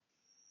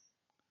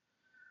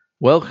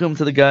Welcome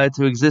to the Guide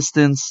to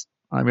Existence.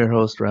 I'm your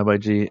host, Rabbi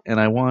G,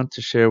 and I want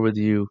to share with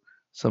you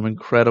some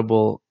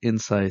incredible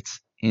insights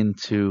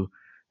into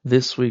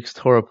this week's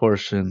Torah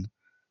portion,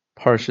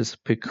 Parshas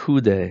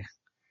Pikudei,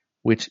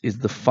 which is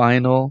the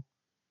final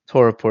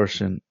Torah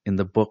portion in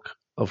the book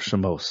of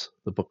Shemos,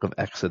 the book of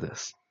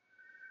Exodus.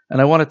 And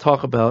I want to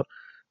talk about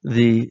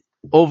the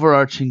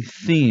overarching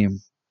theme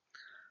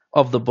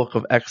of the book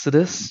of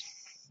Exodus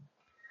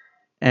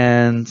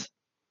and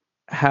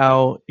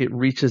how it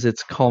reaches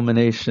its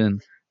culmination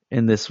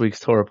in this week's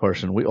Torah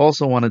portion. We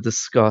also want to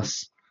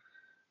discuss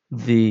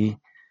the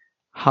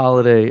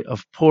holiday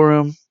of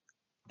Purim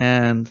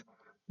and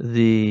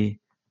the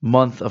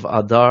month of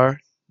Adar,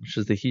 which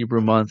is the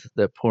Hebrew month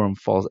that Purim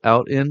falls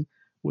out in,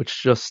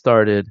 which just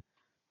started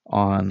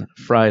on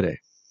Friday.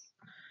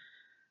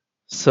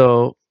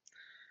 So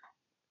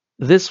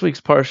this week's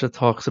Parsha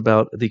talks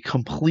about the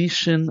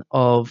completion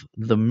of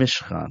the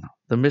Mishkan.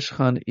 The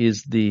Mishkan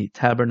is the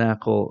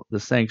tabernacle, the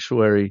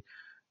sanctuary,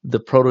 the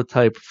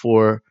prototype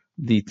for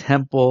the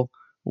temple,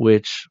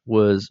 which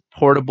was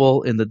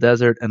portable in the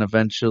desert and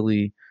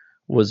eventually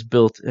was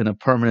built in a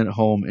permanent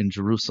home in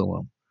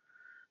Jerusalem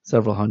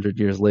several hundred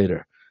years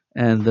later.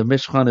 And the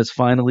Mishkan is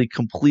finally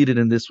completed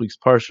in this week's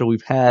Parsha.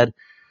 We've had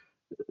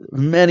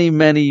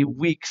many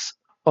weeks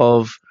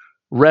of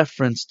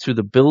reference to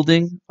the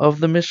building of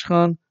the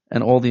Mishkan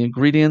and all the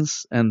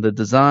ingredients and the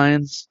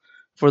designs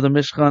for the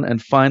Mishkan.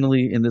 And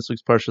finally, in this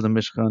week's Parsha, the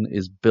Mishkan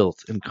is built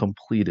and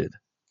completed.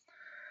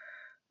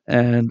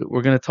 And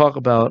we're going to talk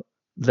about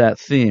that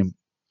theme.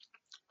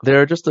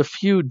 There are just a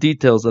few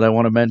details that I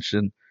want to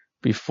mention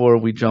before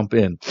we jump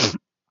in.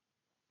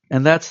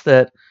 And that's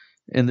that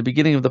in the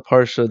beginning of the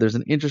Parsha, there's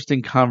an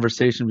interesting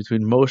conversation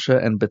between Moshe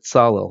and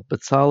Betzalel.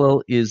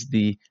 Betzalel is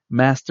the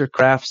master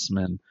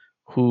craftsman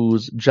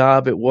whose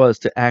job it was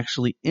to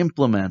actually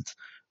implement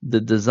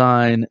the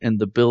design and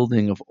the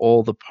building of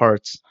all the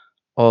parts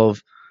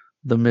of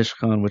the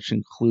Mishkan, which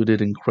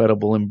included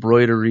incredible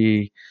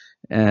embroidery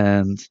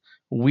and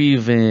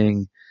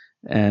weaving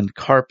and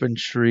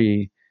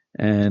carpentry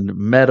and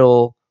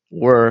metal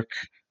work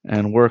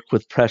and work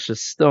with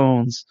precious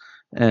stones.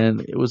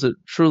 And it was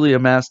truly a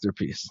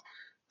masterpiece.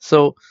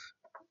 So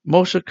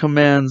Moshe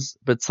commands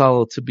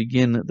Betzalel to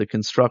begin the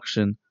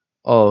construction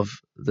of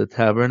the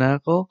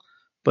tabernacle,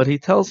 but he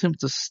tells him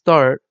to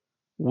start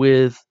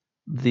with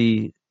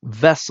the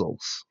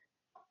vessels,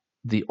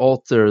 the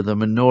altar, the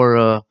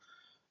menorah,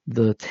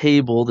 the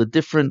table, the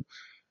different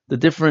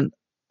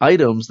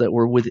items that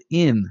were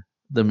within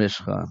the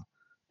Mishkan,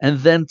 and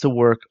then to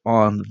work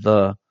on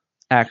the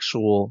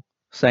actual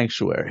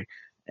sanctuary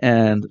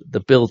and the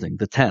building,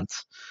 the tent.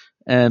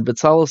 And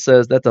Betzalel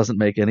says that doesn't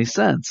make any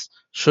sense.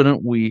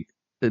 Shouldn't we?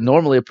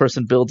 Normally, a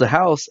person builds a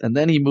house and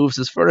then he moves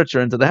his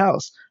furniture into the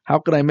house. How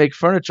could I make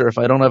furniture if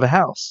I don't have a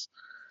house?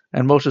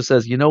 And Moshe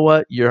says, you know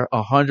what? You're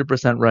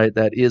 100% right.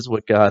 That is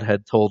what God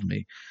had told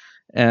me.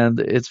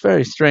 And it's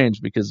very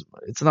strange because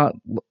it's not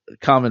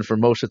common for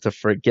Moshe to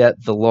forget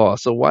the law.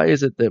 So why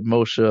is it that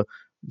Moshe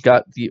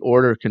got the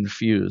order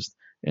confused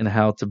in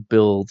how to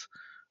build,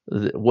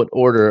 what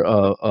order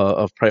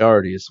of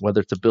priorities,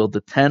 whether to build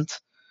the tent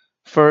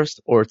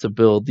first or to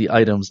build the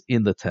items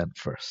in the tent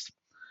first?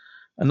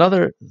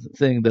 Another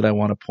thing that I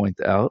want to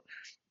point out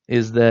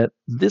is that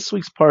this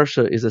week's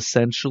Parsha is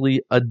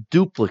essentially a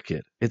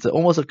duplicate. It's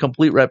almost a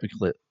complete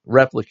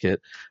replicate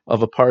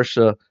of a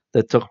Parsha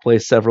that took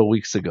place several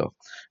weeks ago.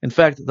 In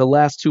fact, the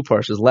last two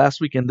Parshas,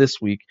 last week and this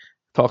week,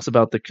 talks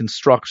about the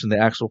construction, the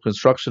actual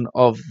construction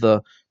of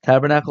the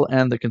tabernacle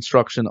and the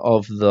construction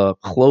of the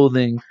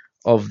clothing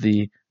of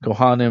the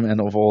Kohanim and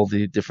of all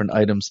the different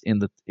items in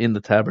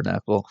the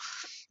tabernacle.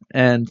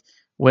 And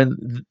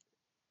when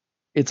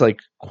it's like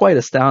quite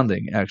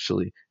astounding,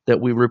 actually, that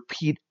we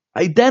repeat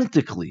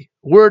identically,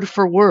 word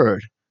for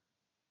word,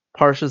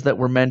 parshas that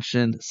were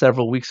mentioned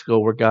several weeks ago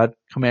where God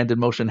commanded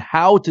Moshe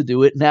how to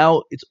do it.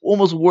 Now it's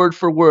almost word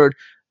for word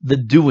the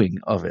doing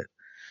of it.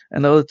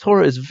 And the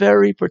Torah is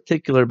very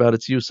particular about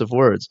its use of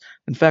words.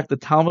 In fact, the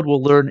Talmud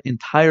will learn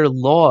entire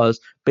laws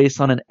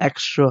based on an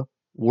extra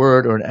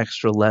word or an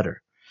extra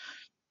letter,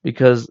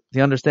 because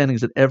the understanding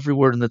is that every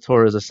word in the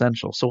Torah is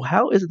essential. So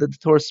how is it that the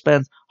Torah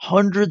spends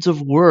hundreds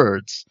of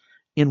words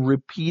in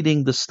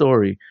repeating the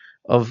story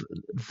of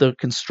the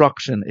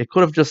construction? It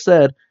could have just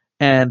said,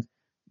 and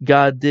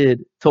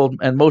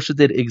Moshe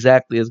did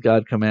exactly as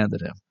God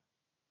commanded him.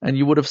 And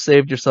you would have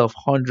saved yourself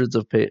hundreds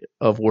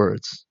of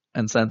words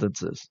and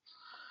sentences,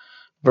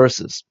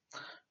 verses.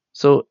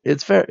 So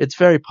it's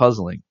very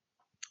puzzling.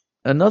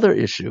 Another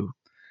issue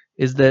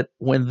is that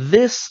when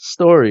this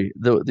story,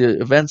 the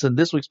events in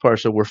this week's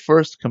Parsha were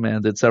first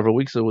commanded several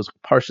weeks ago, was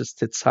Parshas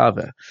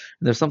Tetzaveh. And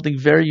there's something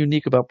very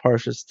unique about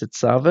Parshas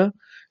Tetzaveh,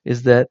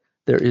 is that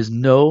there is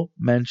no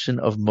mention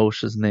of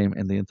Moshe's name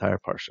in the entire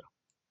Parsha.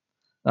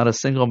 Not a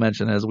single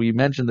mention. As we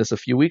mentioned this a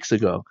few weeks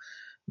ago,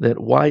 that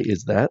why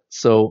is that?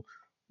 So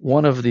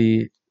one of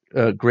the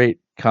great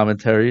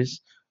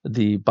commentaries,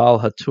 the Baal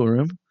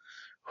HaTurim,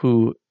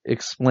 who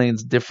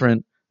explains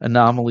different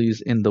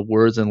anomalies in the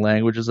words and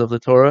languages of the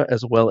Torah,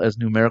 as well as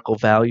numerical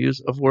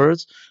values of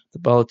words. The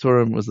Baal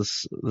HaTurim was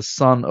the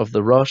son of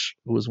the Rosh,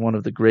 who was one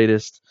of the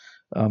greatest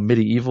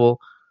medieval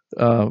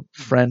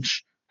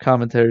French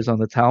commentaries on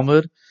the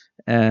Talmud,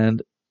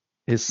 and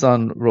his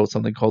son wrote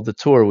something called the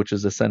Torah, which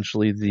is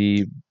essentially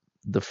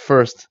the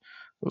first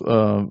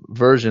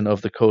version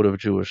of the Code of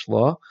Jewish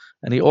Law.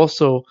 And he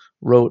also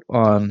wrote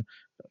on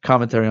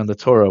commentary on the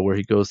Torah, where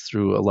he goes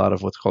through a lot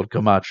of what's called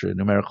gematria,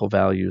 numerical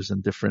values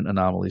and different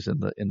anomalies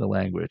in the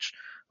language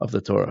of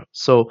the Torah.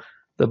 So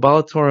the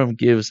Baal HaTurim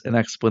gives an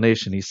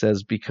explanation. He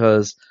says,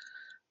 because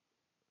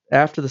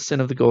after the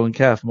sin of the golden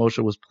calf,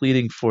 Moshe was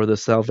pleading for the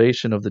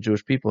salvation of the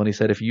Jewish people, and he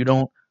said, if you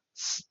don't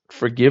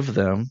forgive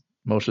them,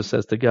 Moshe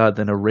says to God,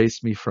 then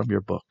erase me from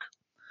your book.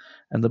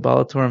 And the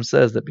Baal HaTurim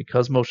says that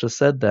because Moshe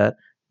said that,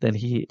 then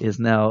he is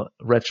now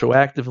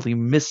retroactively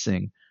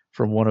missing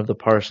from one of the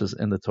parshas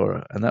in the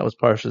Torah. And that was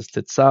Parshas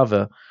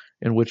Tetzaveh,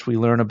 in which we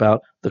learn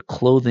about the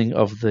clothing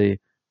of the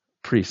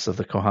priests, of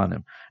the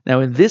Kohanim. Now,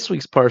 in this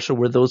week's parsha,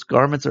 where those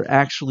garments are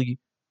actually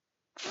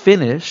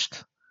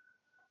finished,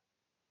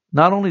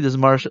 not only does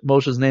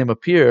Moshe's name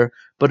appear,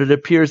 but it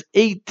appears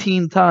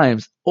 18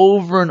 times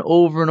over and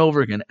over and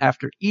over again.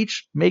 After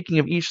each making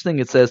of each thing,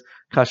 it says,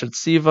 Kashet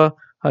Siva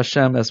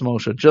Hashem es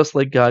Moshe, just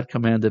like God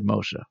commanded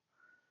Moshe.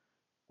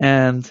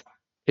 And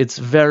it's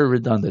very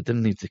redundant.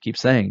 Didn't need to keep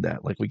saying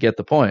that. Like, we get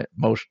the point.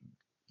 Moshe,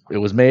 it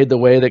was made the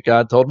way that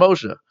God told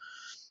Moshe.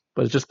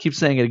 But it just keeps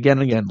saying it again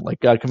and again, like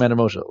God commanded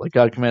Moshe, like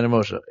God commanded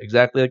Moshe,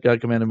 exactly like God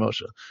commanded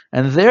Moshe.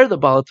 And there the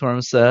Baal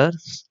HaTurim said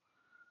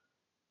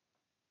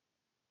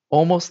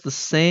almost the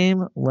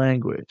same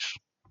language.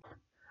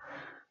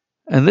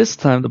 And this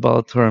time the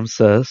Baal HaTurim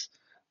says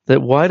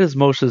that why does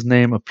Moshe's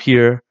name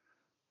appear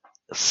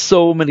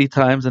so many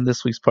times in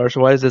this week's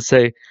parsha? Why does it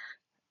say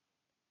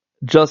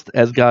just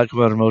as God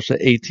commanded Moshe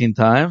 18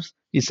 times?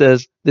 He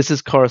says this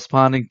is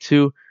corresponding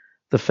to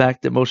the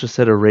fact that Moshe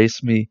said,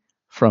 erase me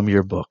from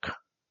your book.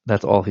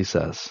 That's all he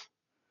says.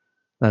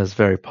 That is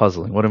very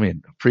puzzling. What do I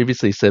mean?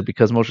 Previously he said,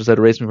 because Moshe said,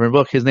 erase me from your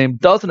book, his name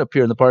doesn't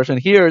appear in the parsha. And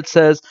here it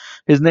says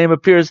his name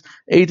appears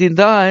 18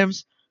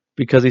 times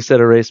because he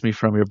said, erase me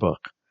from your book.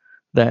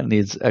 That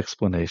needs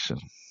explanation.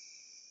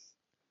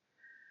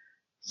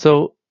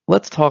 So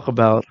let's talk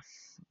about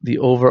the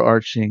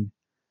overarching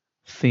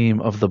theme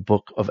of the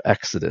book of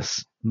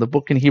Exodus. The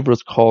book in Hebrew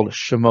is called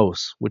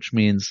Shemos, which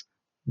means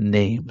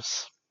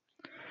names.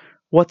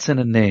 What's in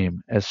a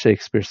name, as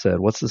Shakespeare said?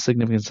 What's the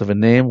significance of a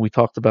name? We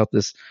talked about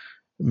this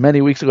many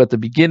weeks ago at the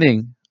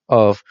beginning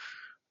of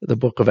the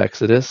book of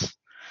Exodus.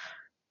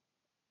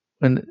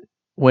 When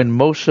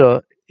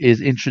Moshe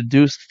is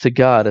introduced to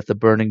God at the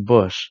burning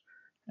bush,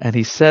 and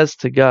he says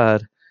to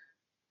God,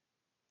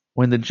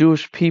 when the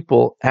Jewish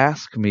people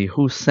ask me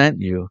who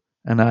sent you,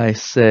 and I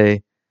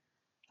say,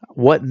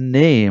 what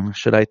name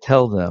should I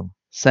tell them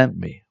sent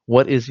me?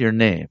 What is your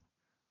name?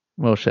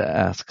 Moshe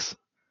asks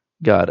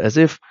God, as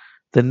if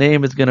the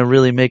name is going to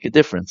really make a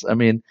difference. I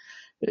mean,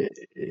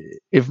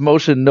 if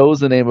Moshe knows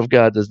the name of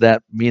God, does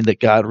that mean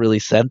that God really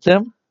sent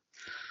him?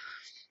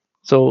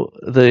 So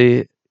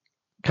the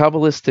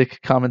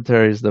Kabbalistic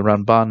commentaries, the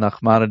Ramban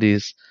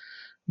Nachmanides,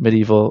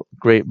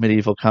 great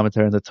medieval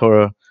commentary on the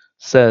Torah,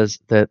 says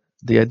that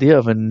the idea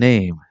of a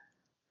name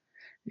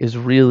is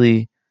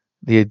really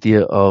the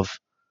idea of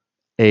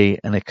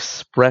an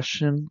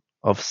expression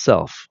of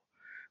self.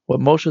 What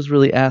Moshe is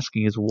really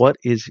asking is,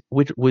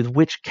 with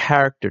which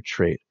character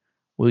trait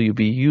will you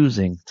be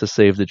using to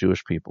save the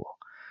Jewish people?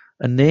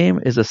 A name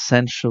is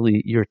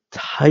essentially your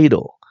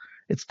title.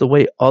 It's the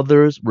way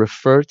others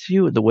refer to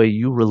you, the way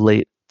you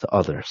relate to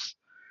others.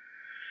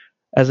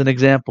 As an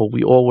example,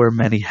 we all wear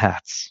many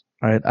hats,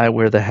 right? I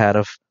wear the hat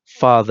of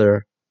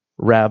father,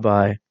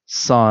 rabbi,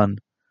 son,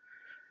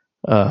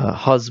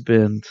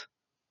 husband,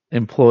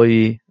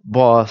 employee,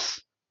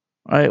 boss,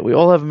 right? We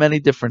all have many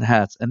different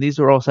hats, and these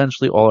are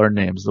essentially all our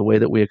names, the way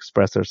that we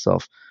express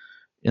ourselves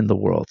in the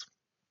world.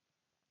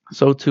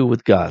 So too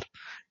with God.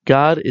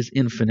 God is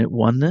infinite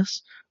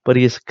oneness, but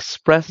he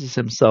expresses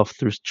himself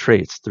through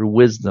traits, through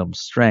wisdom,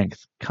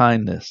 strength,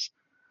 kindness,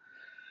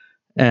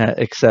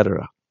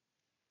 etc.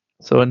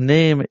 So a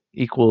name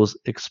equals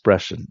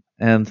expression.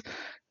 And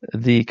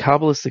the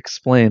Kabbalists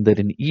explained that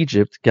in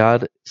Egypt,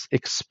 God's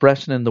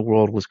expression in the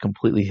world was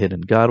completely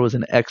hidden. God was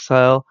in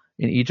exile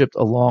in Egypt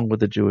along with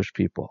the Jewish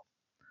people.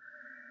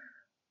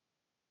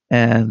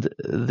 And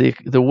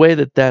the way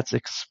that that's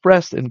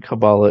expressed in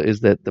Kabbalah is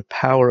that the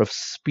power of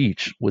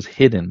speech was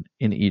hidden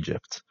in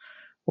Egypt.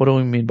 What do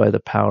we mean by the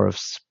power of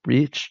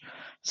speech?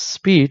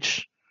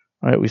 Speech,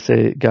 right? We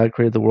say God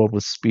created the world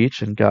with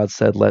speech, and God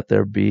said, "Let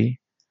there be."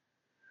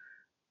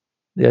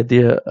 The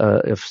idea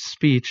of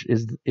speech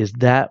is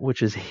that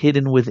which is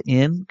hidden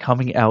within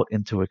coming out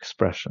into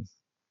expression.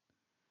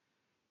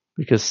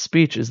 Because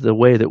speech is the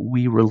way that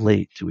we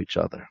relate to each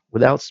other.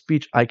 Without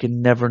speech, I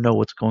can never know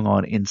what's going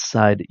on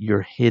inside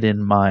your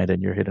hidden mind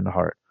and your hidden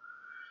heart.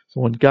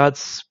 So when God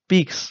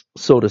speaks,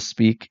 so to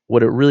speak,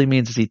 what it really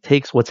means is he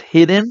takes what's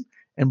hidden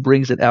and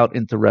brings it out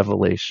into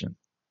revelation,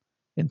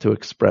 into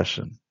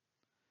expression.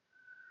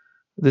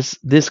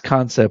 This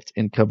concept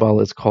in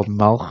Kabbalah is called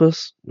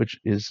Malchus, which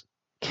is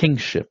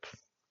kingship,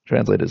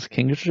 translated as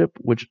kingship,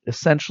 which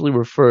essentially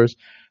refers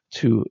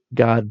to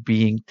God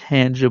being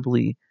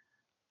tangibly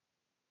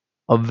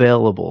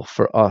available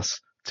for us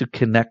to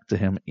connect to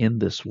Him in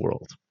this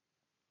world.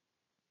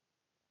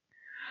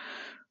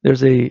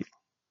 There's a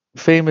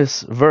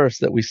famous verse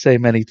that we say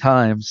many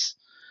times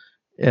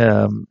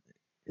um,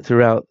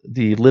 throughout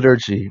the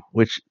liturgy,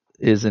 which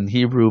is in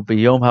Hebrew,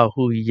 "B'yom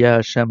hahu yeh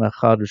Hashem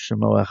echad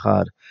u'shemo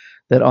echad,"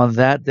 that on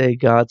that day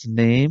God's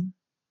name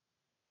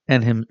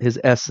and His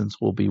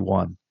essence will be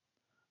one.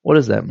 What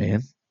does that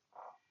mean?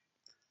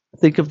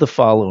 Think of the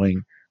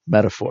following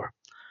metaphor.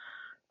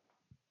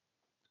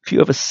 If you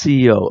have a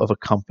CEO of a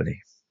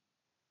company,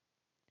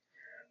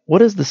 what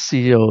does the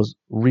CEO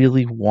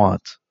really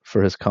want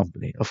for his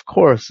company? Of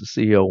course, the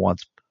CEO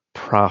wants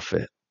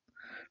profit,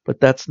 but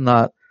that's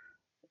not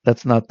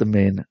the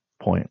main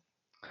point.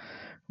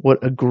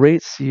 What a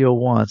great CEO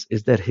wants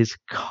is that his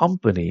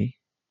company,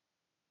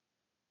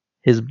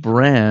 his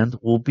brand,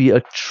 will be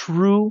a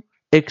true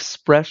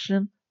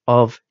expression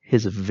of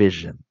his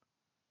vision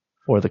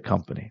for the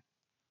company.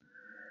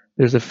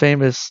 There's a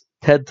famous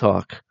TED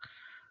Talk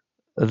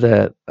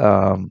that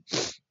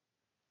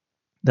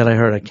that I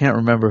heard. I can't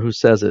remember who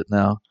says it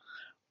now.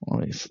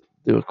 Let me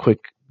do a quick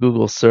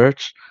Google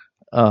search.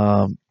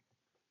 Um,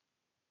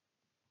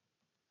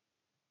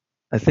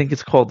 I think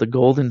it's called the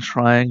Golden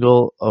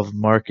Triangle of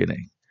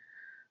Marketing.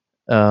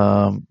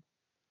 Um,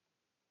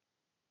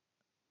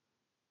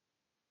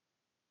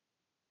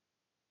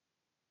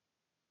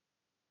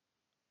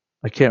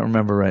 I can't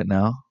remember right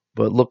now,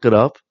 but look it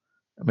up.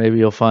 Maybe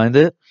you'll find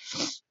it.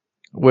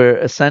 Where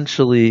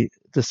essentially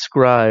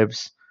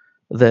describes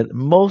that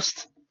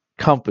most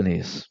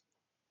companies,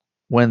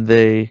 when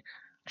they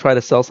try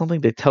to sell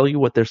something, they tell you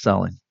what they're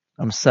selling.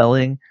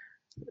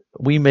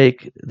 We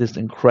make this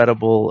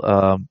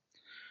incredible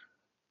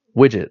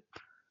widget,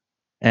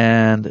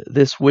 and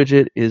this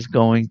widget is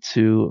going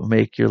to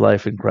make your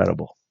life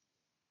incredible.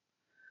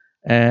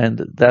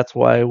 And that's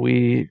why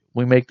we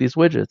make these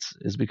widgets,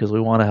 is because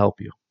we want to help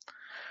you.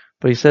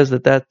 But he says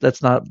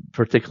that's not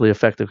particularly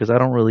effective because I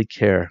don't really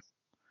care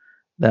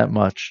that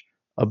much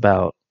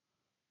about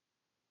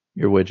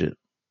your widget.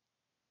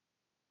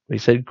 But he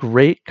said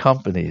great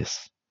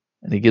companies,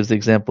 and he gives the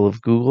example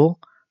of Google,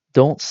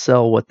 don't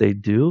sell what they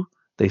do,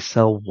 they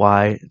sell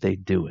why they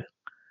do it.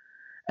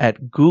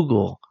 At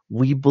Google,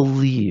 we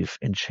believe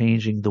in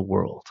changing the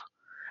world,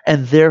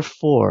 and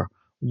therefore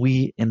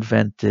we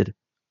invented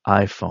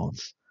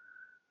iPhones.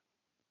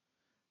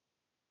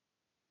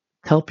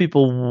 Tell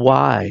people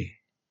why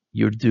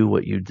you do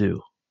what you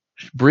do.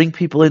 Bring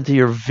people into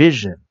your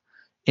vision,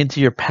 into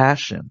your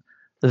passion.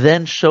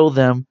 Then show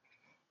them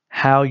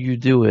how you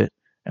do it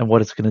and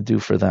what it's going to do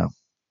for them.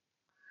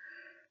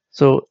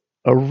 So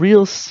a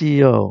real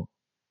CEO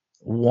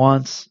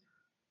wants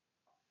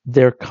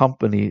their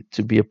company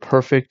to be a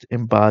perfect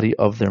embody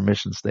of their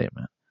mission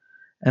statement.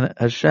 And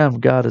Hashem,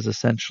 God, is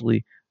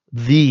essentially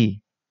the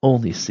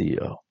only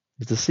CEO.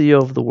 He's the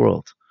CEO of the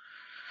world.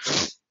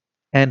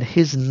 And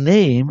his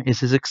name is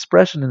his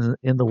expression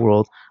in the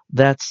world.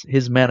 That's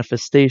his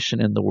manifestation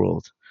in the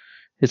world,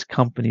 his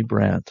company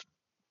brand.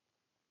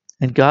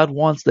 And God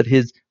wants that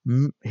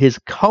his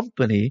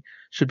company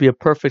should be a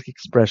perfect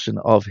expression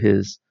of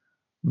his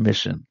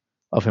mission,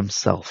 of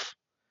himself.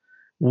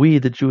 We,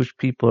 the Jewish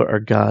people,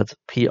 are God's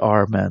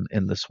PR men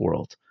in this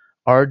world.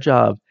 Our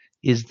job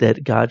is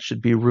that God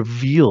should be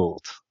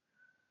revealed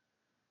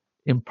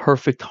in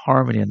perfect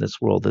harmony in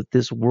this world, that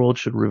this world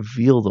should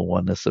reveal the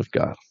oneness of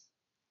God.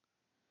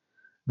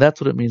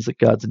 That's what it means that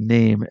God's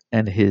name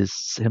and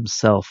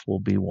himself will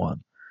be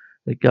one.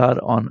 That God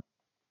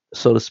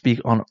so to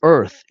speak, on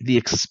earth, the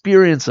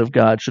experience of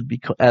God should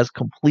be as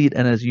complete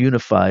and as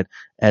unified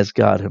as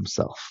God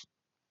himself.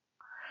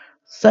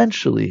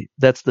 Essentially,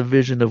 that's the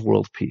vision of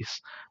world peace,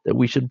 that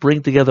we should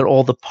bring together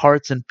all the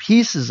parts and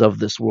pieces of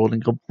this world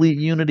in complete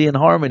unity and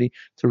harmony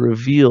to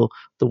reveal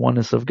the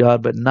oneness of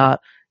God, but not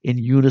in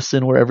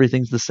unison where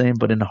everything's the same,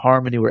 but in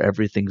harmony where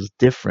everything's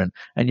different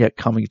and yet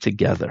coming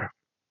together.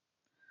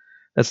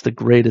 That's the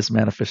greatest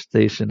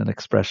manifestation and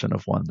expression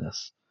of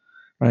oneness.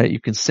 Right?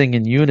 You can sing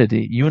in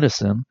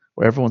unison,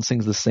 where everyone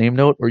sings the same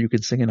note, or you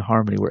can sing in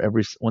harmony, where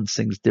everyone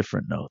sings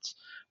different notes.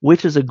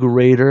 Which is a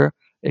greater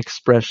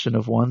expression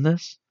of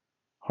oneness?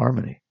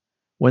 Harmony.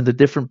 When the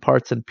different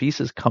parts and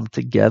pieces come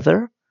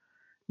together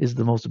is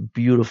the most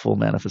beautiful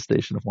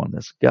manifestation of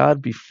oneness.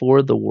 God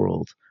before the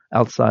world,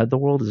 outside the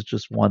world, is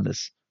just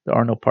oneness. There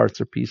are no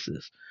parts or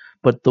pieces.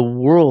 But the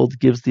world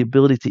gives the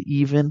ability to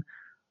even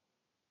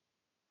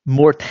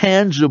more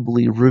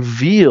tangibly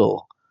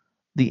reveal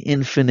the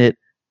infinite,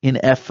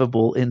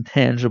 ineffable,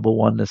 intangible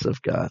oneness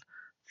of God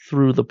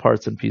through the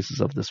parts and pieces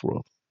of this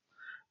world.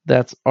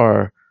 That's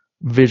our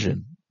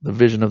vision. The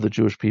vision of the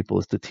Jewish people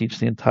is to teach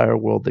the entire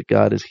world that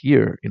God is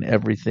here in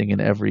everything, in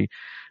every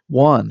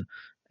one,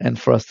 and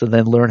for us to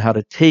then learn how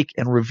to take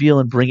and reveal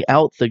and bring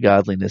out the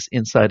godliness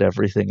inside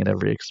everything and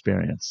every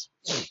experience.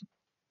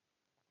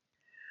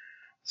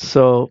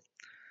 So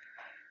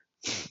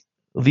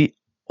the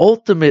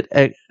ultimate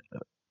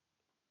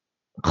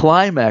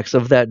climax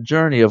of that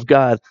journey of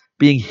God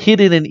being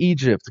hidden in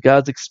Egypt,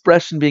 God's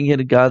expression being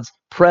hidden, God's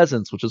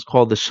presence, which is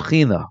called the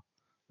Shekhinah,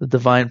 the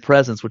divine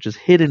presence, which is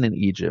hidden in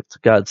Egypt,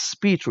 God's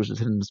speech, which is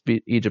hidden in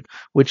Egypt,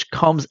 which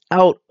comes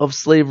out of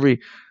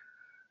slavery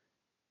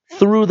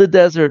through the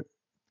desert,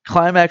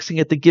 climaxing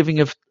at the giving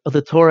of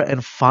the Torah,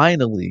 and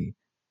finally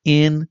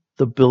in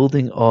the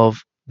building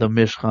of the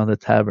Mishkan, the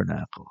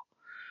tabernacle,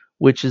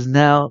 which is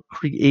now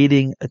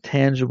creating a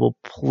tangible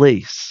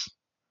place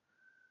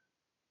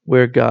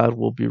where God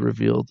will be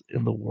revealed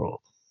in the world.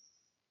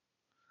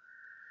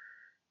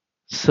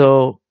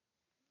 So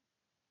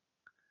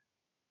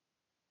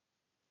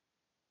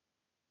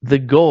the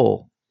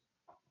goal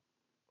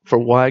for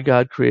why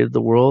God created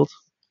the world,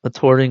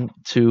 according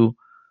to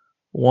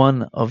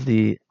one of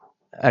the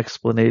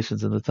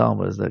explanations in the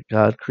Talmud, is that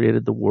God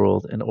created the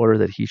world in order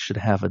that he should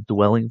have a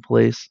dwelling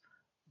place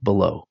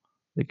below,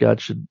 that God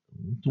should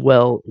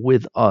dwell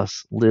with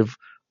us, live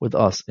with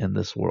us in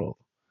this world.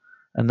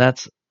 And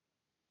that's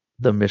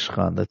the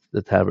Mishkan,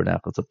 the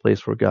tabernacle. It's a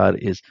place where God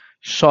is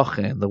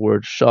Shachen. The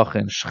word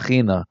Shachen,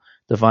 Shechina,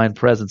 divine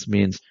presence,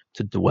 means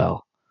to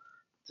dwell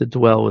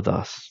with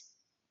us.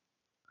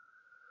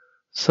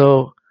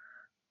 So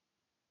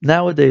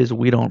nowadays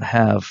we don't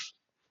have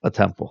a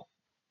temple.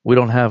 We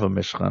don't have a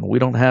Mishkan. We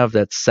don't have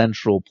that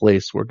central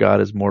place where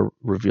God is more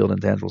revealed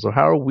and tangible. So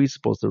how are we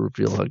supposed to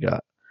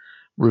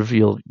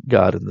reveal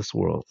God in this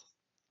world?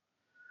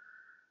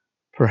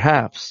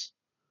 Perhaps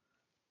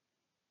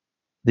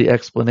the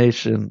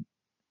explanation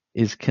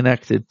is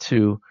connected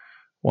to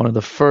one of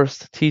the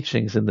first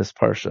teachings in this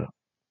parsha.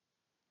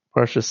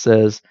 Parsha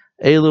says,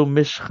 Elu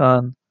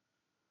Mishkan,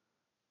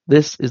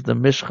 this is the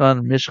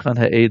Mishkan, Mishkan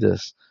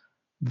Ha'edus,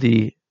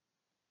 the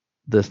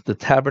the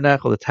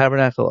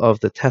tabernacle of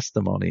the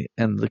testimony.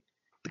 And the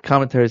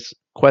commentaries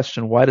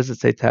question, why does it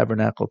say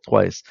tabernacle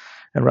twice?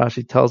 And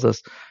Rashi tells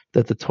us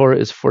that the Torah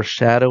is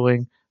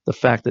foreshadowing the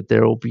fact that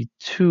there will be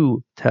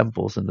two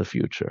temples in the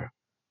future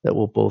that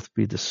will both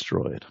be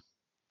destroyed.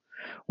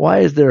 Why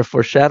is there a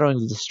foreshadowing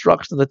of the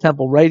destruction of the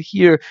temple right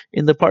here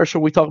in the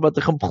parsha? We talk about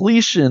the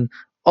completion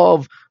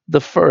of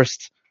the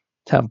first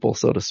temple,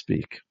 so to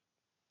speak.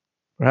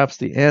 Perhaps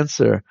the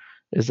answer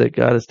is that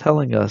God is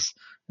telling us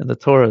in the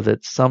Torah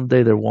that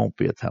someday there won't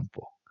be a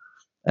temple.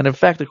 And in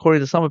fact, according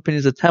to some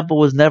opinions, the temple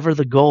was never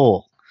the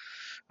goal.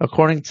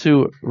 According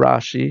to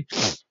Rashi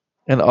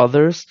and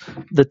others,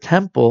 the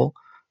temple,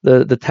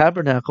 the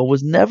tabernacle,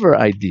 was never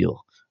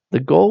ideal. The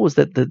goal was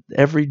that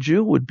every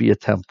Jew would be a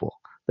temple,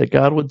 that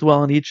God would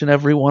dwell in each and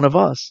every one of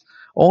us.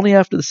 Only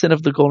after the sin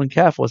of the golden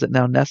calf was it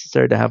now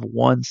necessary to have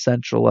one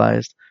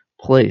centralized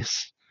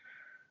place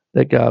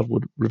that God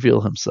would reveal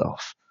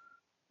himself.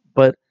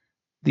 But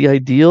the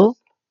ideal,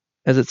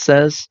 as it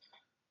says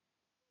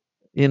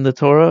in the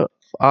Torah,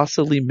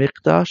 Asali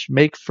Mikdash,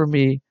 make for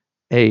me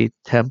a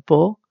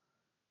temple,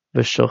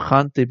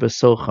 V'shochanti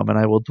besocham, and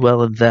I will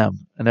dwell in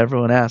them. And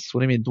everyone asks,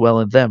 what do you mean dwell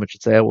in them? It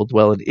should say, I will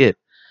dwell in it.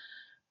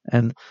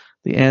 And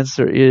the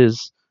answer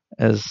is,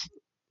 as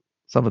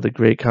some of the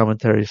great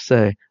commentaries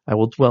say, I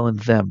will dwell in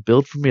them.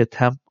 Build for me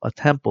a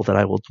temple that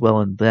I will dwell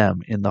in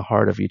them, in the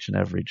heart of each and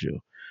every Jew.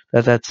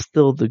 That's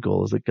still the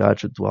goal, is that God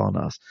should dwell in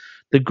us.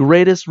 The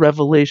greatest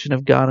revelation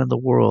of God in the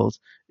world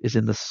is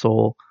in the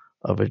soul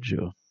of a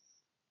Jew.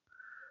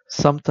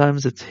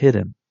 Sometimes it's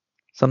hidden.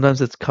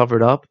 Sometimes it's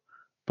covered up,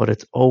 but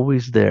it's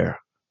always there.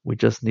 We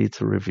just need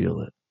to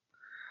reveal it.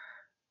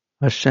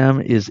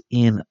 Hashem is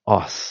in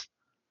us.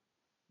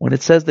 When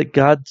it says that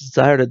God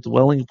desired a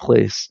dwelling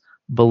place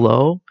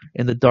below,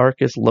 in the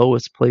darkest,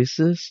 lowest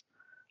places,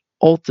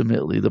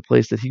 ultimately the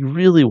place that he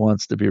really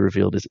wants to be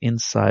revealed is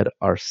inside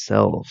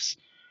ourselves.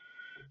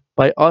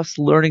 By us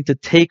learning to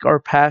take our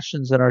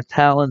passions and our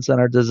talents and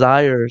our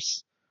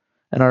desires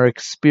and our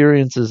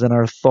experiences and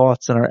our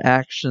thoughts and our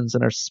actions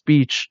and our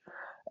speech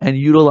and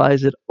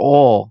utilize it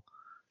all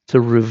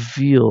to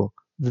reveal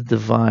the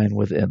divine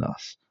within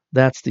us.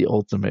 That's the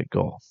ultimate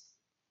goal.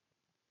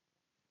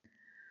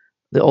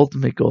 The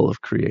ultimate goal of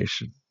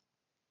creation.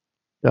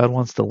 God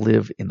wants to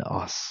live in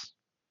us.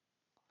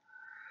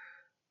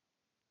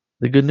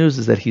 The good news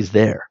is that he's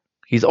there.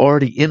 He's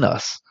already in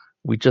us.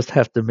 We just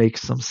have to make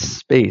some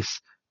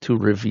space to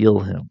reveal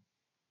him,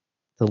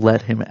 to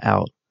let him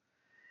out,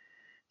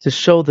 to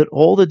show that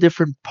all the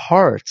different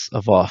parts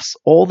of us,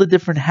 all the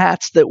different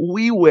hats that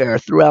we wear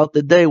throughout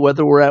the day,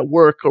 whether we're at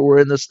work or we're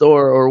in the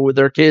store or with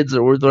our kids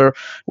or with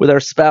our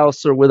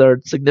spouse or with our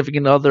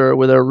significant other or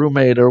with our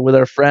roommate or with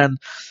our friend,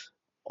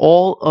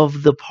 all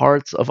of the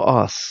parts of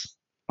us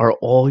are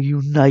all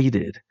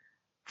united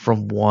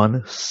from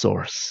one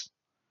source.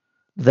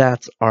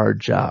 That's our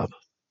job.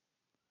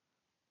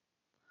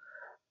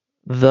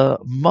 The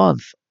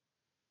month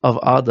of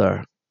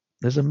Adar,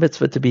 there's a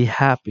mitzvah to be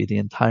happy the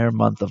entire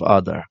month of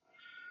Adar.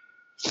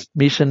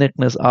 Misha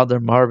Niknas Adar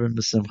Marbin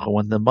B'Simcha.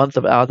 When the month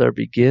of Adar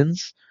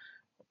begins,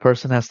 a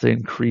person has to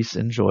increase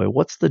in joy.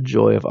 What's the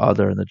joy of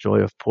Adar and the joy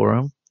of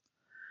Purim?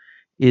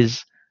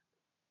 Is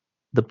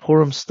the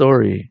Purim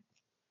story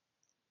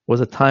was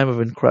a time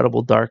of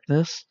incredible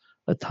darkness,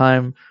 a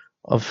time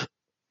of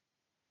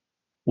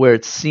where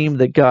it seemed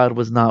that God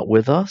was not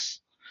with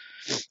us.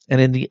 And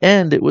in the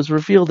end, it was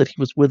revealed that he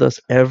was with us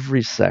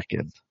every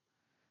second,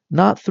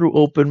 not through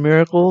open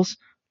miracles,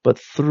 but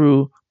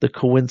through the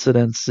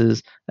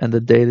coincidences and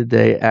the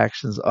day-to-day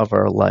actions of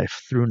our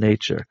life, through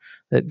nature,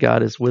 that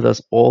God is with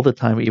us all the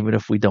time, even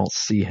if we don't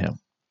see him.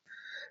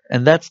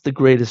 And that's the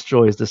greatest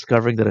joy, is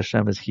discovering that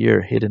Hashem is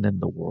here, hidden in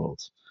the world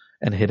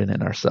and hidden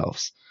in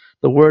ourselves.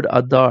 The word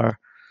Adar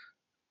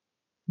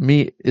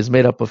is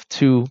made up of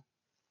two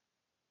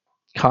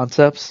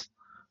concepts.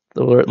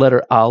 The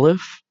letter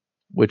Aleph,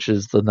 which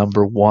is the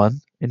number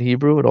one in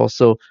Hebrew. It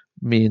also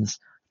means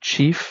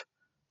chief,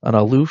 an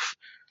aluf.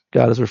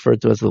 God is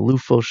referred to as the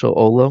Lufo Shel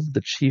Olam,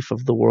 the chief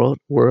of the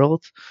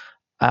world.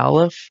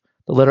 Aleph,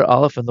 the letter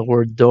Aleph, and the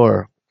word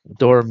Dor.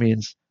 Dor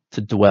means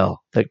to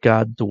dwell, that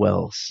God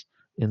dwells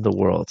in the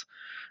world.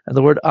 And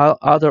the word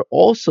Adar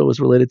also is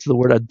related to the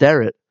word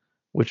Aderet,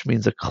 which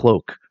means a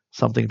cloak,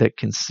 something that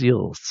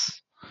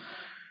conceals.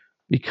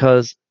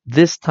 Because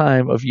this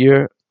time of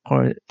year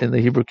in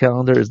the Hebrew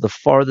calendar is the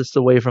farthest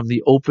away from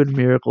the open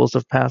miracles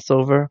of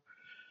Passover.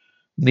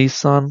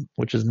 Nisan,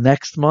 which is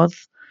next month.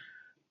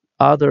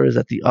 Adar is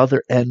at the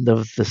other end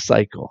of the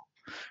cycle,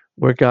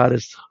 where God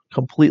is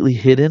completely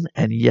hidden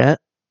and yet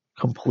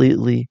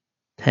completely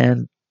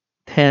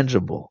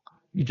tangible.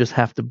 You just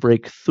have to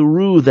break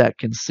through that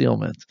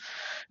concealment.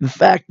 In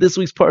fact, this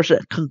week's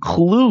Parsha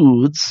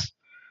concludes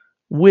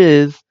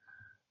with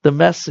the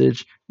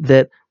message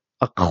that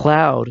a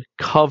cloud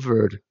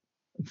covered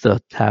the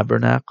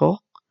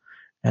tabernacle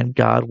and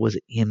God was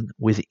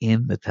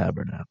within the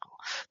tabernacle.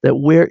 That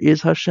where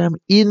is Hashem?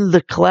 In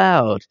the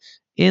cloud,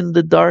 in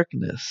the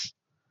darkness.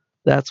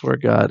 That's where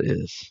God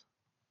is.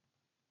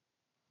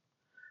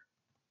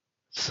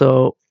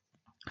 So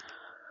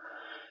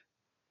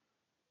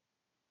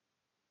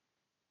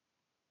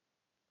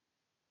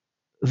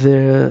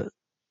the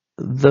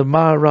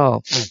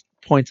Maharal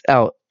points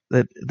out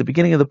that at the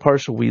beginning of the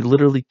parsha we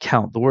literally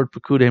count. The word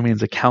Pikudei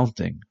means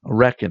accounting, a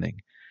reckoning.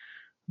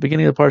 The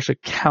beginning of the parsha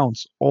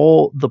counts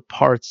all the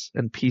parts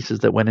and pieces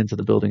that went into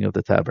the building of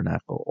the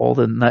tabernacle, all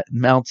the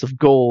amounts of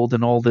gold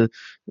and all the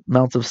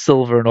amounts of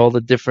silver and all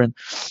the different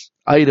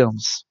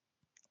items.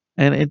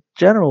 And in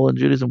general, in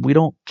Judaism, we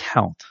don't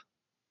count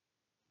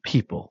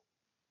people.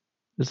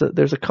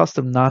 There's a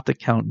custom not to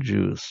count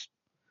Jews.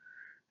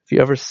 If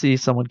you ever see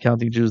someone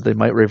counting Jews, they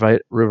might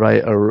recite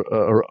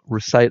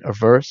a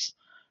verse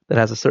that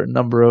has a certain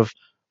number of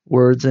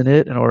words in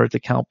it in order to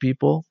count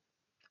people.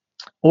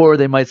 Or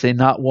they might say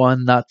not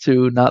one, not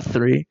two, not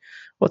three.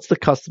 What's the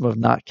custom of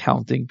not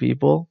counting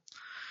people?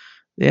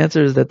 The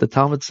answer is that the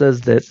Talmud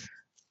says that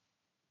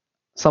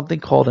something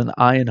called an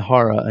ayin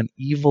hara, an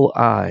evil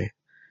eye,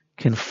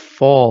 can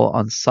fall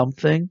on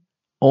something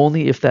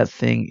only if that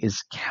thing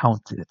is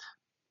counted.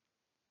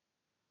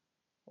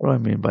 What do I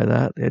mean by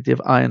that? The idea of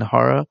ayin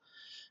hara,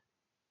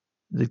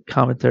 the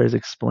commentaries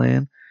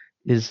explain,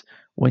 is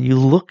when you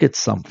look at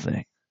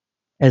something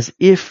as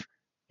if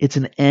it's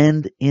an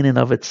end in and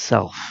of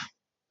itself,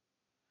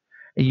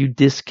 and you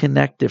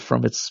disconnect it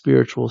from its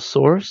spiritual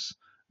source,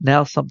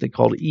 now something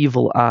called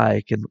evil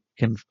eye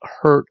can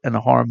hurt and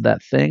harm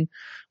that thing,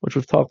 which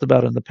we've talked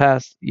about in the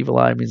past. Evil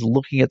eye means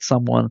looking at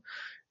someone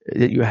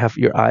that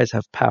your eyes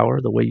have power.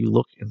 The way you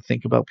look and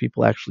think about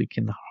people actually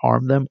can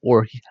harm them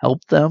or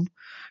help them.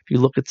 If you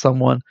look at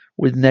someone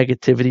with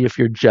negativity, if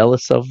you're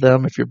jealous of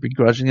them, if you're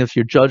begrudging, if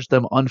you judge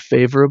them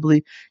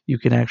unfavorably, you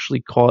can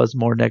actually cause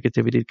more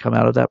negativity to come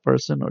out of that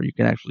person, or you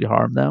can actually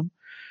harm them.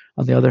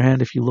 On the other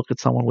hand, if you look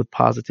at someone with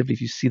positivity,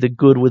 if you see the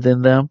good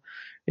within them,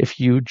 if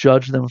you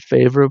judge them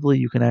favorably,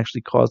 you can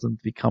actually cause them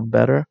to become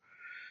better.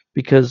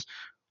 Because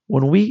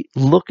when we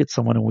look at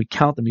someone and we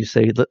count them, you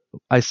say,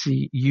 I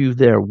see you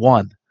there,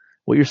 one.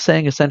 What you're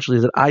saying essentially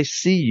is that I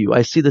see you.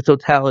 I see the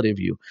totality of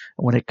you.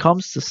 And when it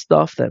comes to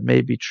stuff, that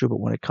may be true.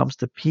 But when it comes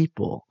to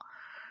people,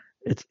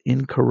 it's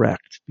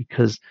incorrect,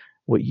 because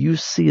what you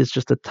see is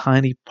just a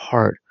tiny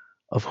part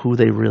of who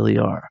they really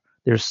are.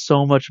 There's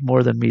so much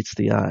more than meets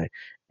the eye.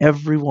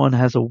 Everyone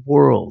has a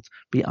world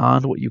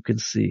beyond what you can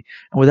see.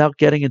 And without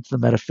getting into the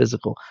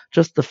metaphysical,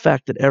 just the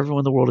fact that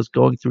everyone in the world is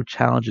going through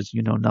challenges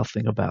you know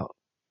nothing about.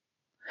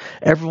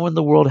 Everyone in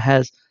the world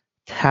has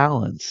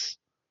talents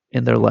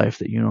in their life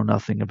that you know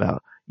nothing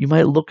about. You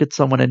might look at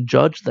someone and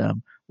judge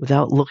them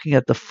without looking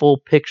at the full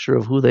picture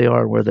of who they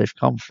are and where they've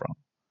come from.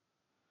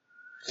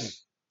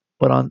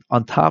 But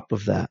on top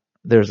of that,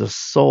 there's a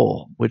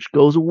soul which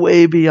goes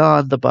way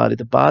beyond the body.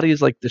 The body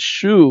is like the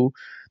shoe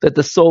that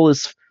the soul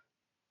is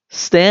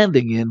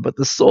standing in, but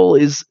the soul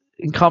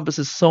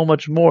encompasses so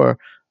much more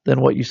than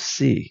what you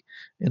see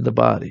in the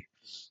body.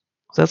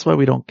 So that's why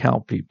we don't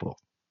count people.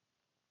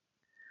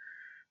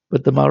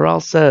 But the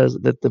Maharal says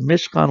that the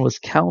Mishkan was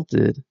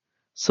counted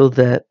so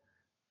that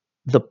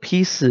the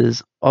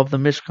pieces of the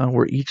Mishkan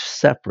were each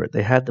separate.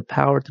 They had the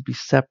power to be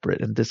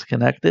separate and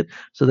disconnected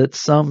so that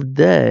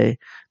someday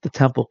the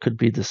temple could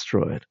be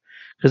destroyed.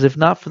 Because if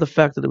not for the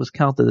fact that it was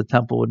counted, the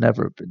temple would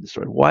never have been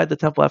destroyed. Why did the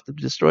temple have to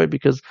be destroyed?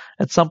 Because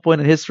at some point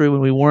in history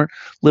when we weren't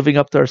living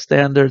up to our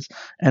standards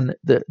and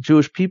the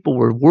Jewish people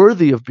were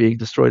worthy of being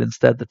destroyed,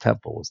 instead the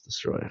temple was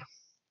destroyed.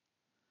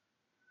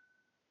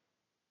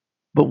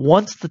 But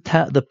once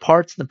the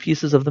parts and the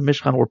pieces of the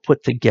Mishkan were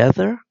put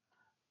together,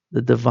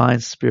 the divine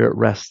spirit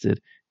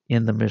rested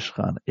in the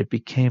Mishkan. It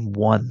became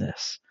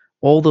oneness.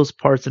 All those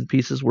parts and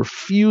pieces were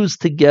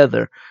fused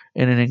together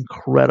in an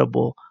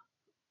incredible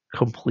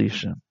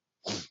completion.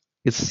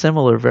 It's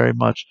similar very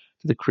much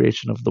to the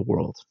creation of the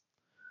world.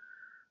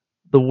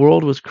 The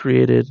world was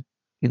created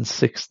in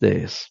 6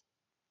 days.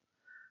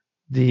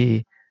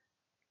 The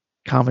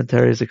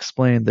commentaries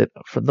explain that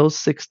from those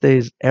 6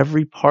 days,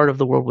 every part of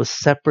the world was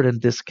separate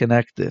and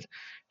disconnected.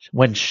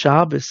 When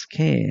Shabbos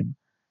came,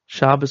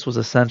 Shabbos was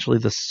essentially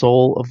the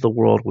soul of the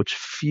world, which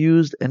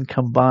fused and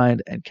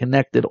combined and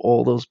connected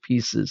all those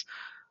pieces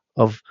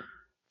of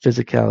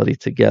physicality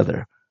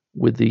together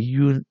with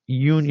the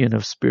union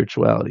of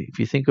spirituality. If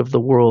you think of the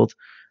world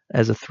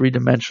as a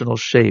three-dimensional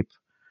shape,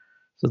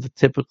 so that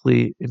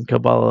typically in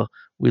Kabbalah,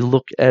 we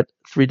look at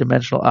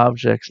three-dimensional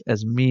objects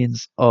as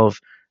means of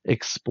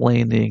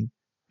explaining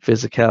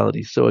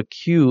physicality. So a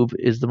cube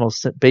is the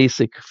most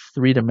basic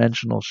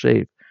three-dimensional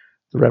shape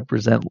to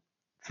represent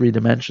 3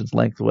 dimensions,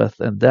 length, width,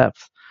 and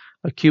depth.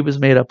 A cube is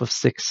made up of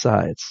 6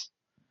 sides.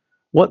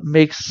 What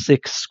makes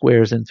 6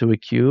 squares into a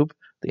cube?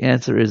 The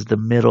answer is the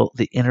middle,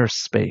 the inner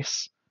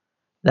space.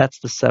 That's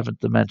the 7th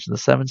dimension. The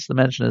 7th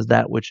dimension is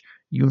that which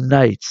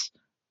unites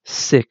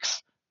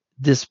 6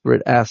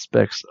 disparate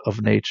aspects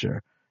of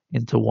nature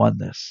into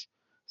oneness.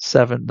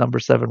 Number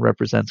 7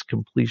 represents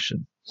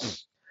completion.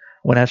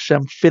 When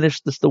Hashem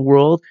finished the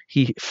world,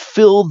 He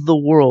filled the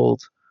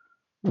world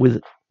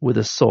with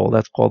a soul.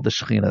 That's called the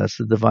Shekhinah. That's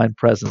the divine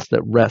presence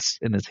that rests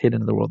and is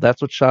hidden in the world.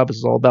 That's what Shabbos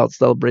is all about,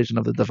 celebration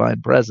of the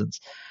divine presence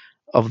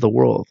of the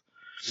world.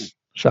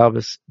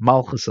 Shabbos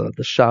Malchusa,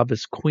 the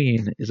Shabbos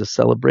queen, is a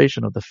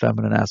celebration of the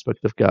feminine aspect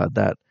of God,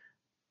 that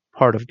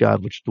part of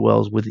God which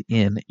dwells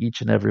within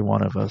each and every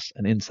one of us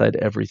and inside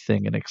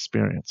everything and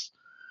experience.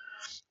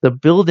 The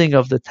building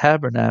of the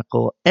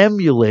tabernacle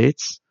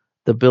emulates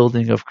the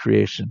building of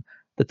creation.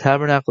 The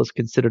tabernacle is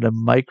considered a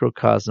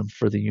microcosm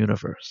for the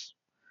universe.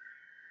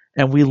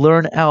 And we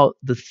learn out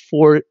the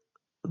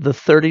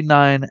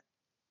 39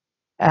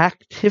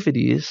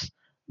 activities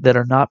that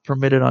are not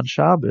permitted on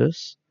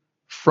Shabbos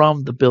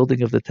from the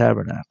building of the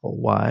tabernacle.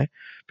 Why?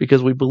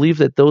 Because we believe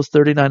that those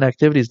 39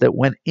 activities that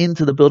went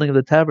into the building of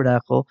the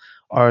tabernacle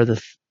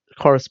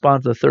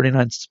correspond to the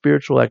 39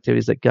 spiritual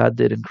activities that God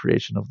did in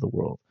creation of the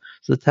world.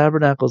 So the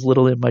tabernacle is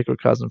literally a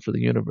microcosm for the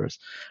universe.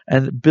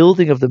 And the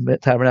building of the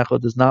tabernacle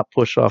does not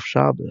push off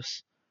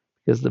Shabbos,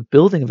 because the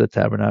building of the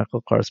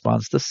tabernacle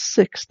corresponds to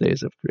 6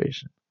 days of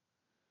creation.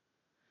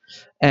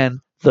 And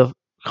the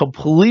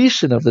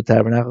completion of the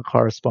tabernacle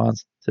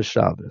corresponds to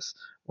Shabbos,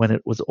 when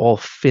it was all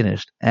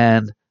finished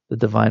and the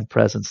divine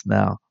presence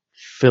now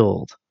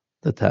filled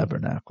the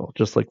tabernacle,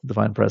 just like the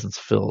divine presence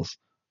fills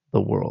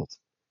the world.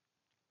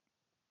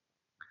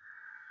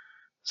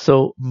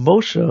 So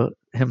Moshe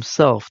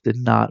himself did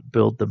not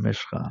build the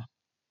Mishkan.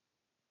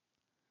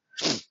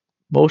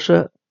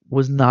 Moshe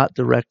was not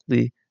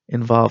directly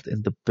involved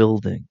in the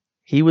building.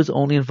 He was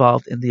only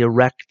involved in the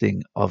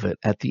erecting of it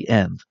at the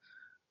end,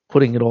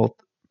 picking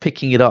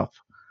it up,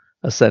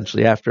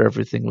 essentially, after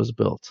everything was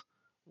built.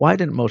 Why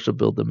didn't Moshe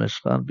build the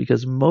Mishkan?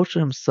 Because Moshe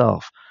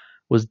himself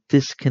was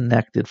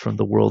disconnected from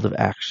the world of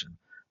action.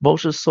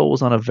 Moshe's soul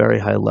was on a very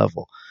high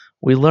level.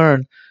 We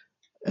learn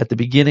at the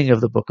beginning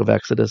of the book of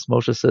Exodus,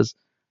 Moshe says,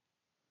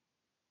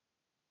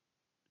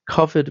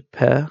 Kavod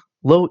peh,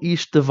 lo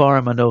ish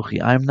devarim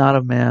anochi. I am not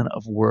a man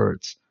of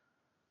words.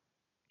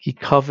 Ki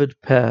kavod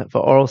peh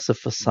va'oral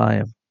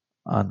sefasayim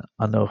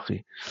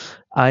anochi.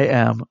 I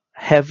am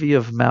heavy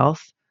of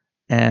mouth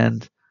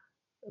and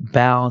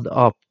bound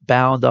up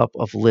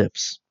of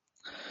lips.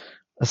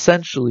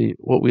 Essentially,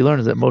 what we learn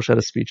is that Moshe had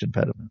a speech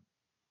impediment.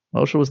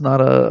 Moshe was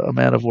not a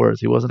man of words.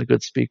 He wasn't a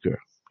good speaker.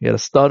 He had a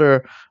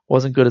stutter,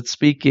 wasn't good at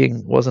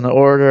speaking, wasn't an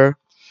orator.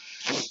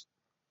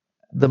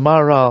 The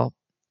Maharal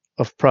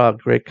of Prague,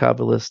 great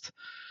Kabbalist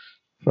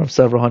from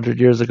several hundred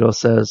years ago,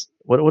 says,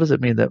 what does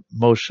it mean that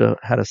Moshe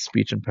had a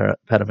speech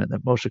impediment,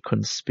 that Moshe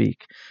couldn't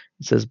speak?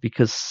 He says,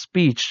 because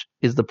speech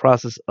is the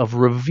process of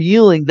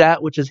revealing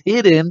that which is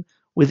hidden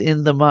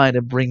within the mind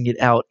and bringing it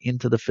out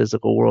into the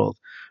physical world.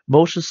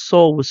 Moshe's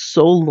soul was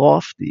so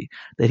lofty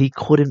that he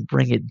couldn't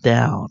bring it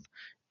down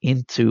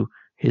into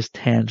his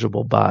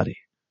tangible body.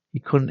 He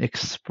couldn't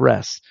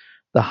express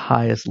the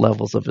highest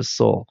levels of his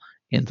soul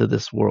into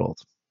this world.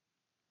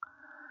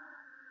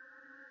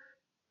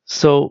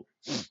 So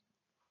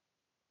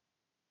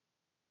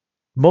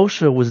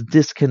Moshe was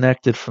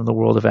disconnected from the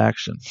world of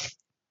action.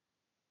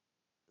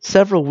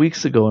 Several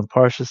weeks ago in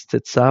Parshas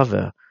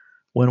Tetzaveh,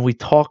 when we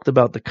talked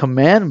about the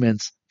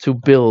commandments to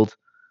build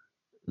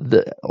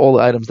all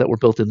the items that were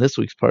built in this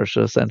week's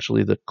Parsha,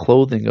 essentially the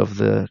clothing of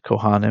the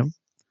Kohanim,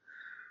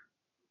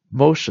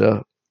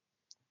 Moshe's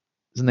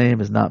name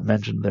is not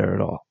mentioned there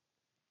at all.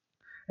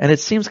 And it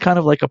seems kind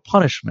of like a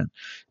punishment.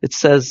 It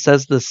says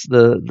this,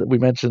 we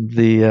mentioned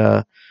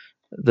the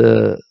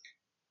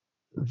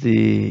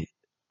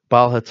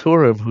Baal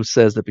HaTurim, who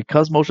says that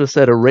because Moshe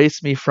said,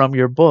 erase me from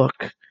your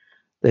book,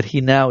 that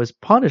he now is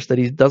punished, that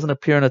he doesn't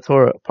appear in a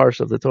Torah, parsha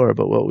of the Torah.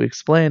 But what we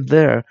explained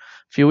there,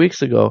 few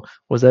weeks ago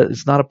was that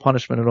it's not a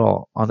punishment at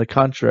all. On the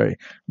contrary,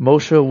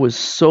 Moshe was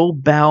so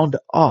bound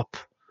up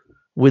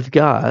with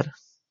God,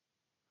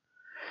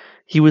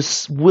 he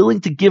was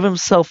willing to give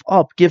himself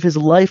up, give his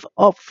life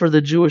up for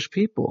the Jewish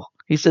people.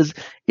 He says,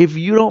 if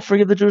you don't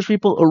forgive the Jewish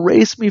people,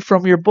 erase me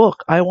from your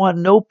book. I want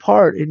no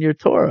part in your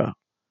Torah.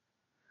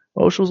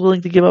 Moshe was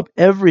willing to give up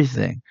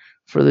everything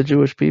for the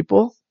Jewish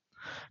people,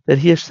 that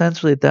he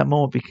essentially at that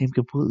moment became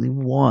completely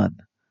one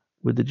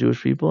with the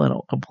Jewish people and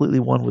completely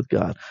one with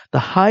God. The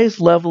highest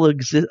level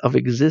of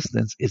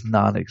existence is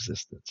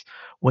non-existence.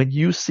 When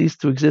you cease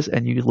to exist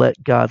and you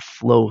let God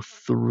flow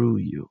through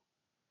you,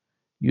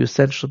 you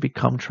essentially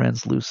become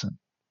translucent.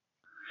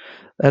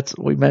 That's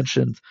what we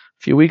mentioned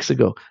a few weeks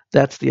ago.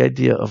 That's the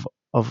idea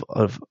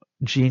of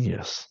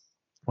genius.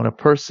 When a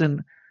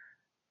person,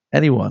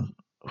 anyone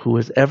who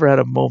has ever had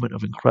a moment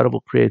of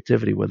incredible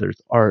creativity, whether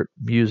it's art,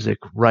 music,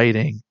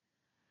 writing,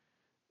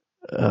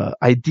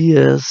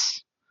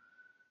 ideas,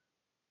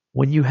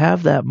 when you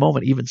have that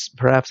moment, even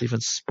perhaps even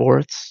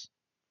sports,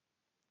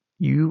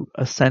 you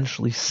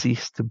essentially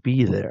cease to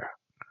be there.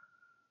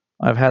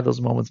 I've had those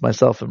moments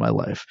myself in my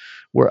life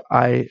where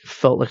I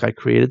felt like I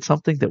created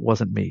something that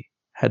wasn't me,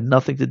 had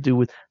nothing to do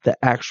with the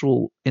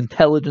actual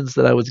intelligence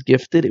that I was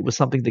gifted. It was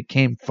something that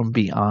came from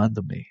beyond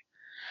me.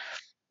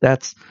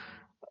 That's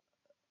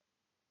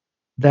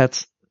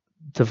that's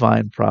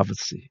divine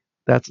prophecy.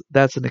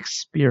 That's an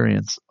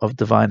experience of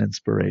divine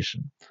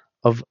inspiration,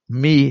 of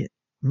me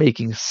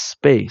making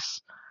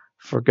space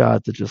for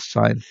God to just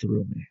shine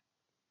through me.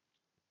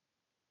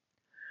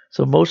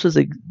 So Moshe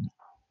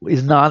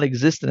is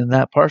non-existent in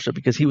that parsha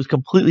because he was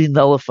completely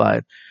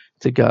nullified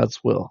to God's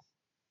will.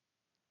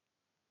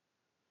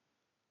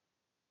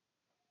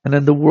 And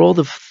in the world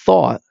of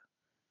thought,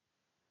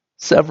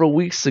 several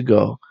weeks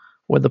ago,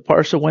 when the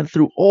parsha went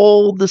through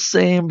all the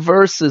same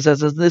verses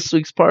as in this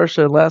week's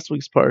parsha and last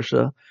week's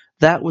parsha,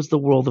 that was the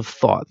world of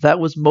thought. That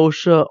was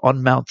Moshe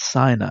on Mount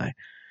Sinai,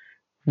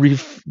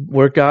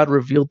 where God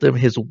revealed to him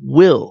his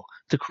will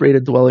to create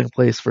a dwelling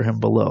place for him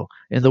below.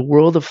 In the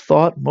world of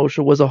thought,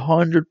 Moshe was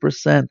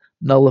 100%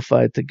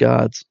 nullified to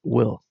God's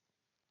will.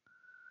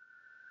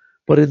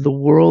 But in the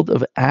world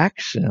of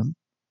action,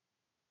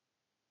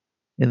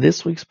 in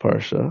this week's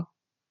parsha,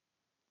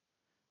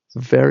 it's a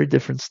very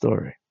different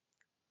story.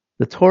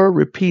 The Torah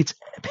repeats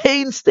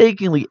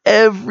painstakingly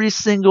every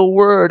single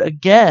word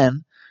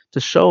again to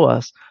show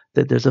us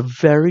that there's a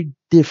very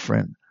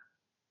different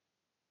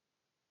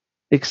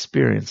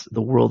experience,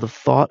 the world of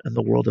thought and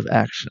the world of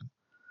action.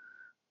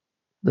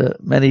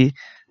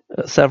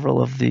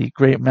 Several of the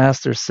great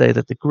masters say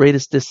that the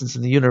greatest distance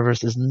in the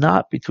universe is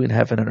not between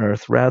heaven and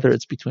earth, rather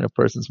it's between a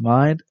person's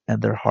mind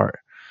and their heart.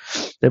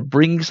 That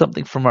bringing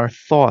something from our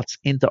thoughts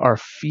into our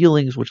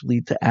feelings, which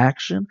lead to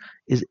action,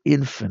 is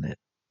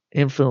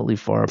infinitely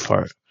far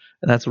apart.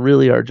 And that's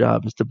really our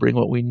job, is to bring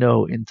what we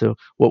know into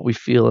what we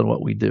feel and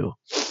what we do.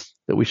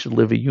 That we should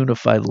live a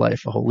unified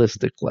life, a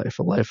holistic life,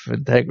 a life of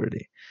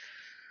integrity.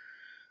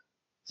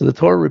 So the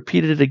Torah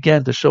repeated it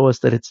again to show us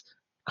that it's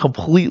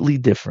completely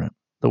different,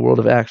 the world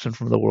of action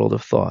from the world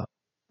of thought.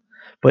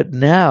 But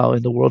now,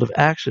 in the world of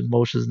action,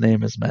 Moshe's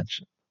name is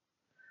mentioned.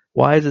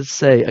 Why does it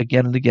say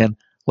again and again,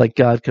 like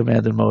God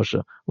commanded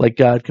Moshe, like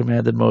God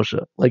commanded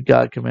Moshe, like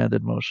God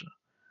commanded Moshe?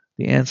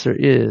 The answer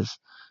is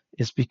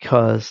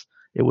because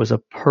it was a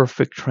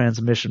perfect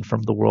transmission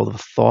from the world of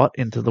thought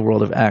into the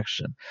world of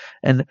action.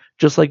 And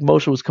just like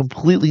Moshe was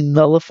completely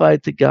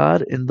nullified to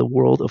God in the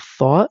world of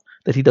thought,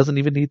 that he doesn't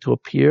even need to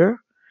appear,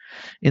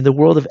 in the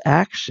world of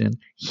action,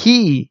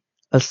 he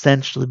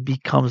essentially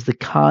becomes the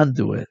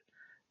conduit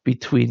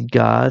between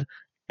God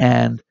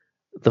and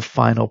the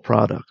final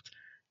product.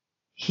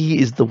 He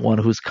is the one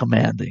who's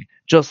commanding,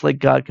 just like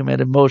God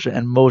commanded Moshe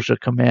and Moshe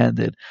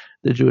commanded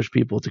the Jewish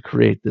people to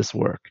create this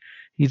work.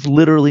 He's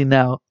literally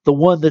now the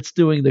one that's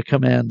doing the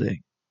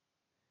commanding.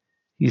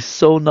 He's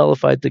so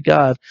nullified to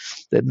God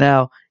that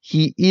now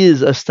he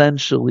is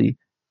essentially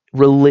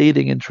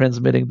relating and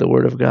transmitting the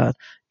word of God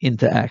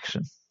into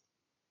action.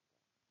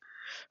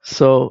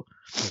 So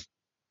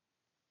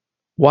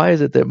why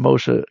is it that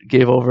Moshe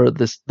gave over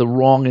the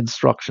wrong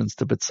instructions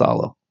to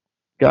Bezalel?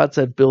 God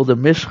said, build a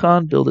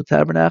mishkan, build a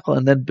tabernacle,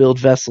 and then build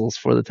vessels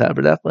for the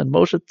tabernacle. And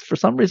Moshe, for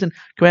some reason,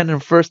 commanded him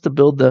first to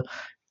build the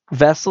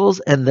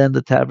vessels and then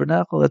the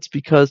tabernacle. That's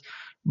because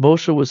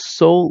Moshe was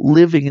so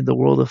living in the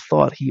world of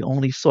thought, he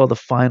only saw the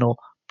final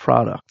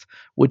product,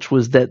 which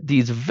was that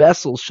these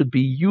vessels should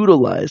be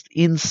utilized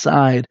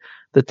inside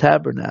the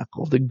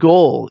tabernacle. The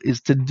goal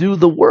is to do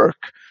the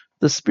work,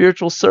 the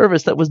spiritual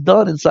service that was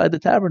done inside the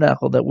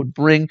tabernacle that would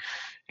bring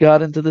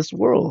God into this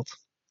world.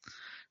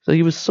 So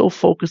he was so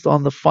focused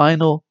on the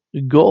final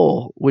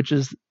goal, which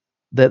is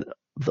that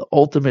the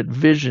ultimate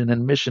vision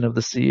and mission of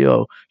the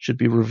CEO should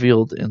be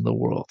revealed in the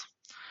world.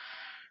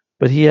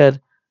 But he had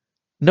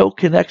no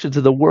connection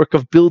to the work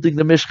of building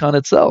the Mishkan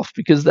itself,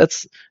 because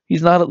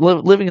he's not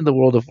living in the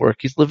world of work.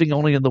 He's living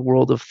only in the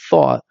world of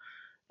thought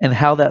and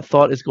how that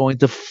thought is going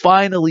to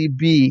finally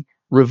be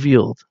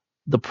revealed.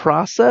 The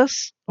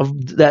process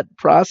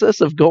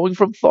of going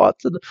from thought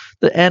to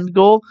the end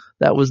goal,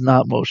 that was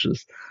not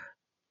Moshe's.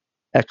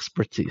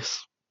 expertise,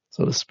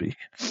 so to speak.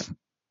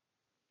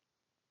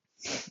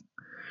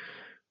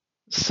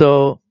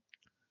 So,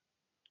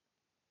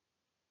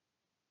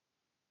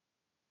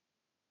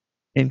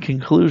 in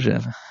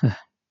conclusion,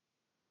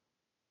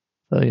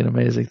 tell you an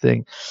amazing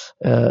thing.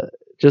 Uh,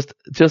 just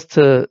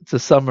to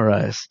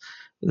summarize,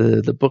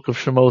 the book of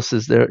Shemos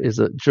is there is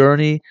a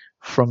journey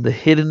from the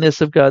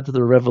hiddenness of God to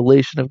the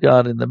revelation of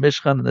God in the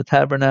Mishkan and the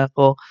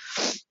tabernacle,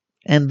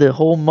 and the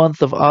whole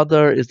month of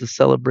Adar is the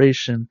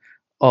celebration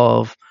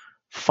of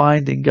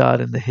finding God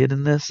in the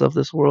hiddenness of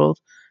this world,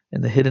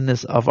 in the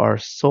hiddenness of our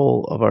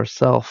soul, of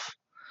ourself,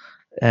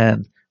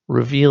 and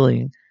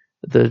revealing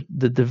the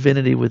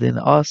divinity within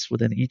us,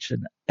 within each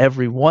and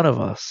every one of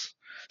us,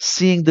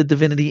 seeing the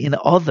divinity in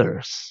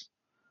others,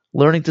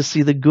 learning to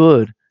see the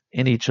good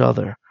in each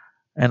other,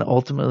 and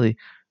ultimately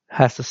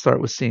has to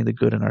start with seeing the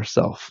good in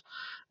ourselves.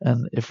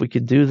 And if we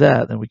can do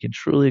that, then we can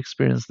truly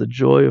experience the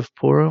joy of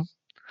Purim,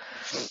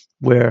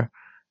 where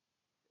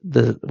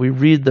we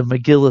read the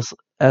Megillah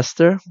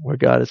Esther, where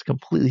God is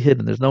completely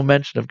hidden. There's no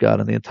mention of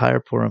God in the entire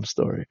Purim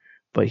story,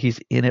 but He's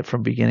in it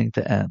from beginning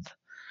to end.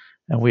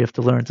 And we have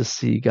to learn to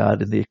see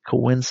God in the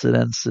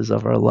coincidences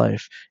of our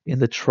life, in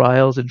the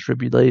trials and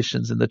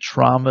tribulations, in the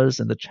traumas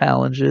and the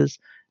challenges.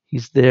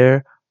 He's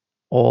there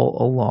all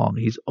along.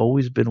 He's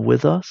always been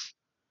with us.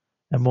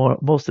 And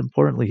most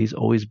importantly, He's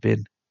always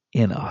been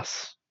in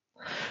us.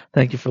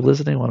 Thank you for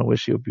listening. I want to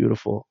wish you a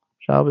beautiful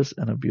Shabbos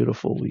and a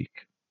beautiful week.